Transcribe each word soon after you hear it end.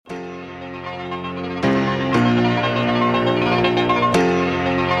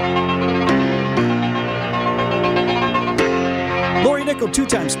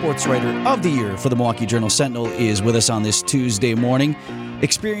two-time sports writer of the year for the Milwaukee Journal-Sentinel, is with us on this Tuesday morning,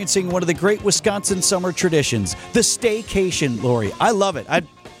 experiencing one of the great Wisconsin summer traditions, the staycation, Lori. I love it.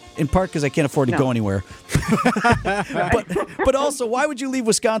 In part because I can't afford to go anywhere. but also, why would you leave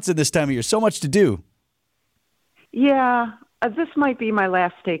Wisconsin this time of year? So much to do. Yeah, this might be my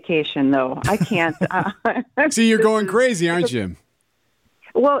last staycation, though. I can't. See, you're going crazy, aren't you?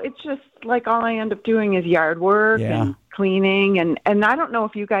 Well, it's just like all I end up doing is yard work and cleaning. And I don't know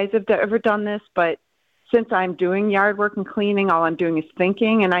if you guys have ever done this, but since I'm doing yard work and cleaning, all I'm doing is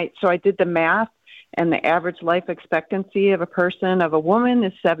thinking. And so I did the math, and the average life expectancy of a woman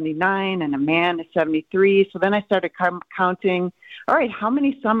is 79 and a man is 73. So then I started counting, all right, how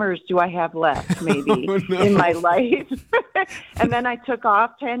many summers do I have left maybe in my life? And then I took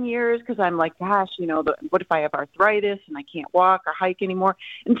off 10 years because I'm like, gosh, what if I have arthritis and I can't walk or hike anymore?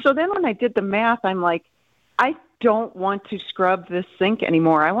 And so then when I did the math, I'm like, I don't want to scrub this sink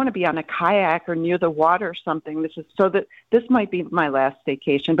anymore. I want to be on a kayak or near the water or something. This might be my last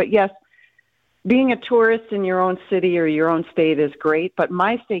staycation. But yes, being a tourist in your own city or your own state is great, but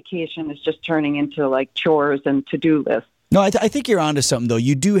my staycation is just turning into like chores and to-do lists. No, I think you're onto something, though.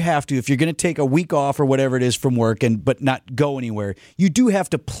 You do have to, if you're going to take a week off or whatever it is from work, but not go anywhere, you do have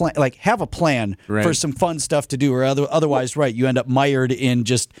to have a plan for some fun stuff to do, or otherwise, you end up mired in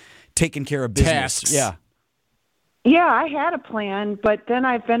just taking care of business. Tasks. Yeah. Yeah, I had a plan, but then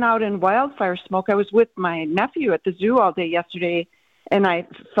I've been out in wildfire smoke. I was with my nephew at the zoo all day yesterday, and I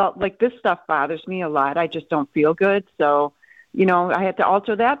felt like this stuff bothers me a lot. I just don't feel good. So, I had to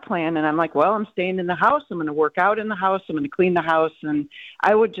alter that plan. And I'm like, well, I'm staying in the house. I'm going to work out in the house. I'm going to clean the house. And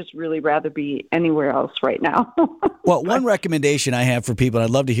I would just really rather be anywhere else right now. Well, one recommendation I have for people, and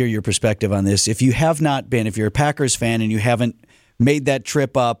I'd love to hear your perspective on this. If you have not been, if you're a Packers fan and you haven't made that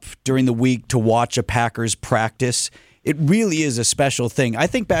trip up during the week to watch a Packers practice, it really is a special thing. I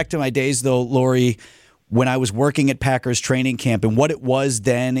think back to my days, though, Lori, when I was working at Packers training camp, and what it was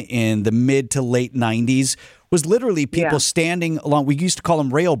then in the mid to late 90s was literally people standing along. We used to call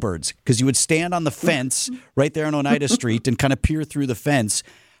them railbirds because you would stand on the fence right there on Oneida Street and kind of peer through the fence.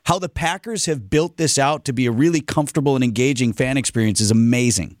 How the Packers have built this out to be a really comfortable and engaging fan experience is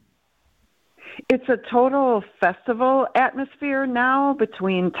amazing. It's a total festival atmosphere now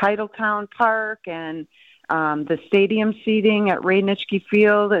between Titletown Park and the stadium seating at Ray Nitschke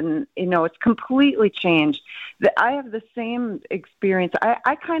Field, and it's completely changed. I have the same experience.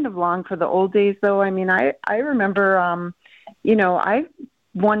 I kind of long for the old days, though. I mean, I remember, I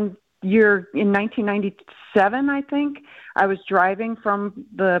one year in 1997, I think, I was driving from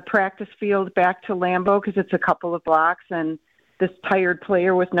the practice field back to Lambeau because it's a couple of blocks, and this tired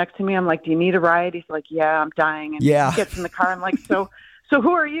player was next to me. I'm like, do you need a ride? He's like, yeah, I'm dying. And he gets in the car. I'm like, so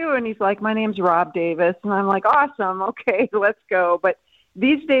who are you? And he's like, my name's Rob Davis. And I'm like, awesome. Okay, let's go. But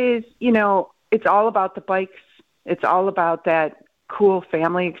these days, it's all about the bikes. It's all about that cool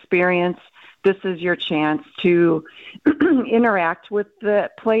family experience. This is your chance to interact with the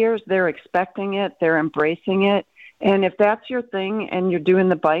players. They're expecting it. They're embracing it. And if that's your thing and you're doing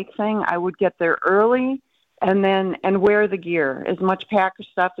the bike thing, I would get there early and wear the gear. As much Packer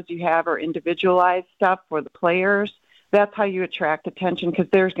stuff as you have or individualized stuff for the players. That's how you attract attention because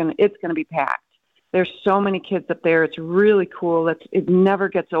it's going to be packed. There's so many kids up there. It's really cool. It never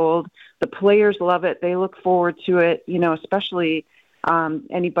gets old. The players love it. They look forward to it. Especially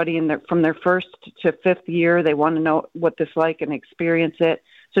anybody from their first to fifth year. They want to know what this like and experience it.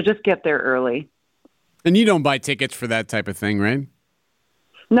 So just get there early. And you don't buy tickets for that type of thing, right?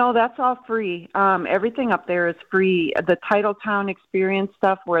 No, that's all free. Everything up there is free. The Titletown experience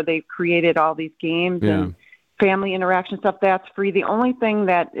stuff where they've created all these games and family interaction stuff, that's free. The only thing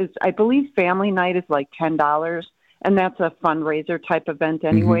that is, I believe family night is like $10, and that's a fundraiser type event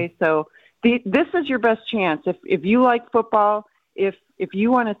anyway. Mm-hmm. So this is your best chance. If you like football, if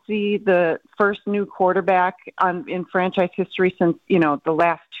you want to see the first new quarterback in franchise history since, the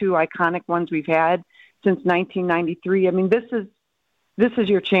last two iconic ones we've had since 1993, I mean, this is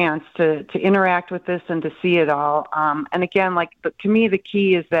your chance to interact with this and to see it all. And again, to me, the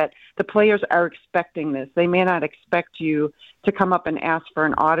key is that the players are expecting this. They may not expect you to come up and ask for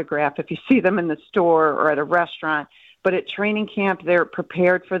an autograph if you see them in the store or at a restaurant, but at training camp, they're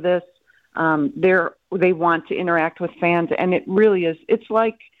prepared for this. They want to interact with fans, and it really is. It's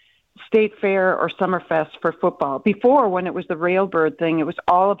like State Fair or Summerfest for football. Before, when it was the Railbird thing, it was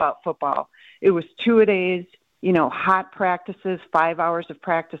all about football. It was two-a-days, hot practices, 5 hours of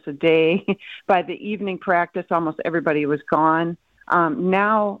practice a day. By the evening practice, almost everybody was gone.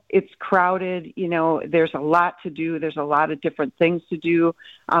 Now it's crowded. There's a lot to do. There's a lot of different things to do,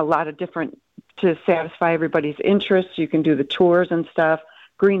 a lot of different to satisfy everybody's interests. You can do the tours and stuff.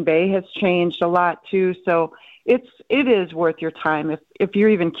 Green Bay has changed a lot too, so it is worth your time. If you're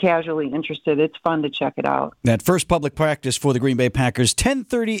even casually interested, it's fun to check it out. That first public practice for the Green Bay Packers,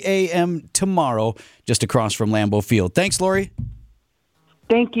 10:30 a.m. tomorrow, just across from Lambeau Field. Thanks, Lori.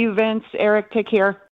 Thank you, Vince. Eric, take care.